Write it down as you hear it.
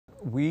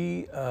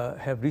We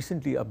have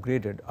recently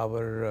upgraded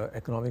our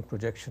economic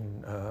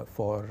projection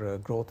for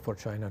growth for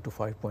China to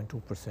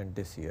 5.2%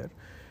 this year.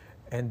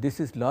 And this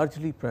is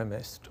largely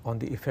premised on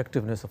the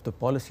effectiveness of the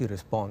policy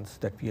response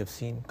that we have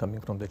seen coming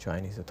from the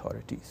Chinese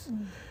authorities.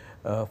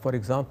 For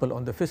example,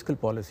 on the fiscal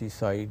policy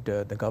side,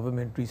 the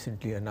government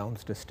recently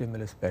announced a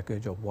stimulus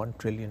package of 1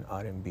 trillion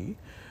RMB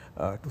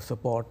to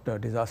support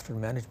disaster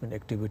management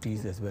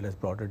activities as well as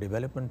broader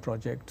development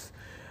projects.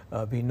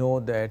 We know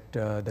that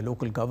the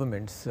local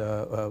governments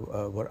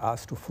were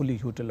asked to fully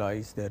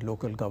utilize their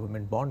local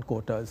government bond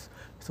quotas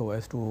so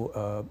as to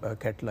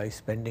catalyze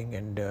spending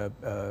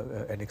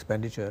and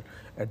expenditure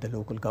at the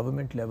local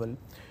government level.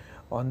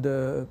 On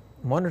the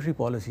monetary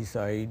policy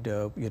side,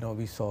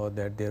 we saw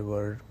that there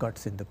were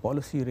cuts in the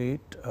policy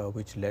rate,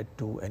 which led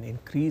to an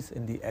increase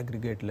in the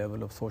aggregate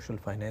level of social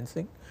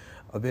financing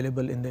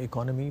available in the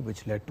economy,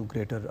 which led to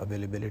greater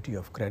availability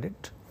of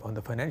credit. On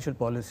the financial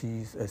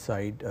policies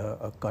side,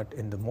 a cut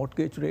in the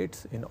mortgage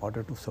rates in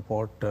order to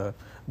support the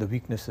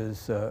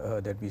weaknesses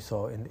that we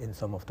saw in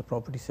some of the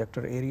property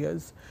sector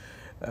areas.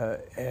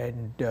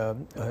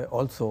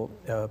 Also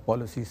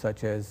policies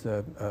such as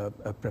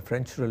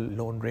preferential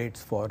loan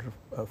rates for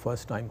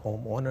first-time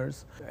home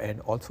owners,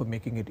 and also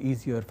making it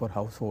easier for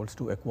households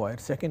to acquire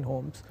second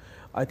homes.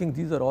 I think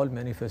these are all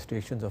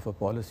manifestations of a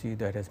policy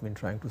that has been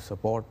trying to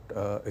support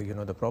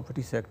the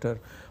property sector,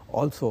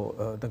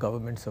 also the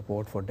government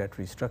support for debt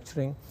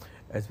restructuring,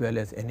 as well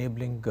as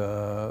enabling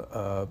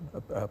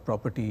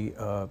property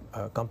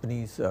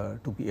companies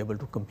to be able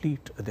to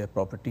complete their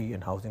property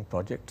and housing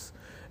projects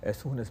as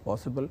soon as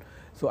possible.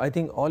 So I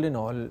think all in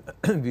all,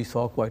 we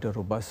saw quite a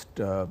robust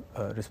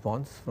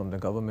response from the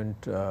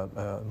government.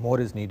 More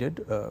is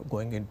needed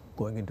going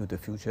into the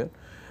future.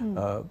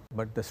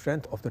 But the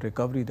strength of the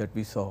recovery that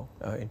we saw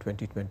in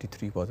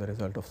 2023 was a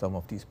result of some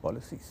of these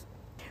policies.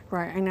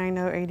 Right, and I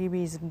know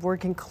ADB is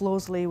working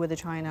closely with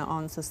China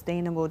on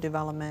sustainable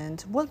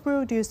development. What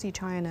role do you see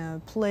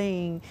China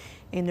playing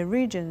in the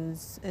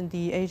regions, in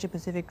the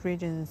Asia-Pacific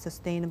region,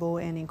 sustainable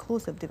and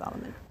inclusive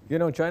development?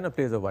 China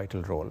plays a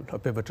vital role, a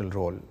pivotal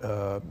role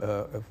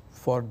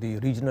for the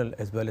regional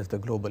as well as the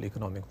global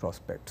economic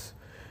prospects.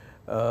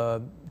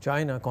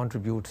 China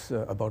contributes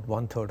about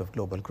 1/3 of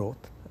global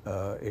growth.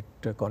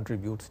 It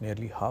contributes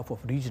nearly half of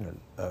regional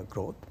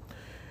growth.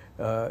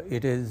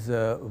 It is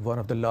one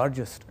of the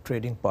largest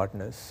trading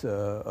partners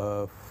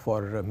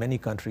for many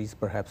countries,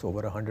 perhaps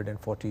over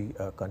 140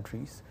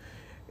 countries.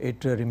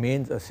 It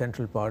remains a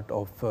central part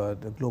of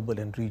the global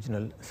and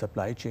regional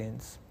supply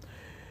chains.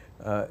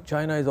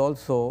 China is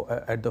also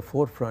at the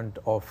forefront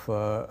of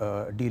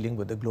dealing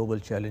with the global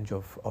challenge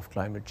of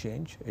climate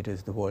change. It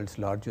is the world's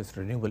largest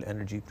renewable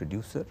energy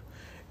producer.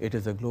 It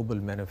is a global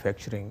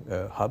manufacturing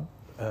hub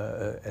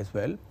as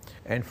well.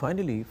 And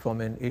finally,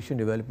 from an Asian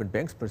Development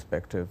Bank's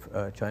perspective,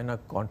 China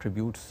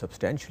contributes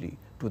substantially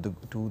to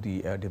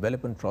the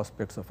development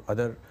prospects of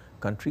other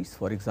countries.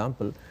 For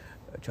example,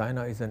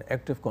 China is an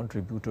active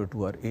contributor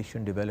to our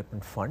Asian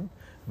Development Fund,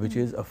 which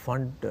is a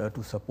fund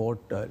to support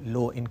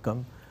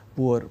low-income,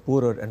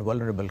 poorer and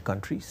vulnerable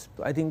countries.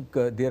 I think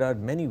there are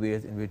many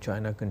ways in which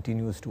China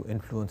continues to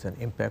influence and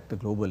impact the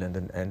global and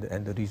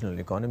the regional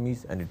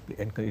economies, and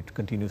it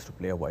continues to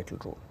play a vital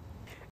role.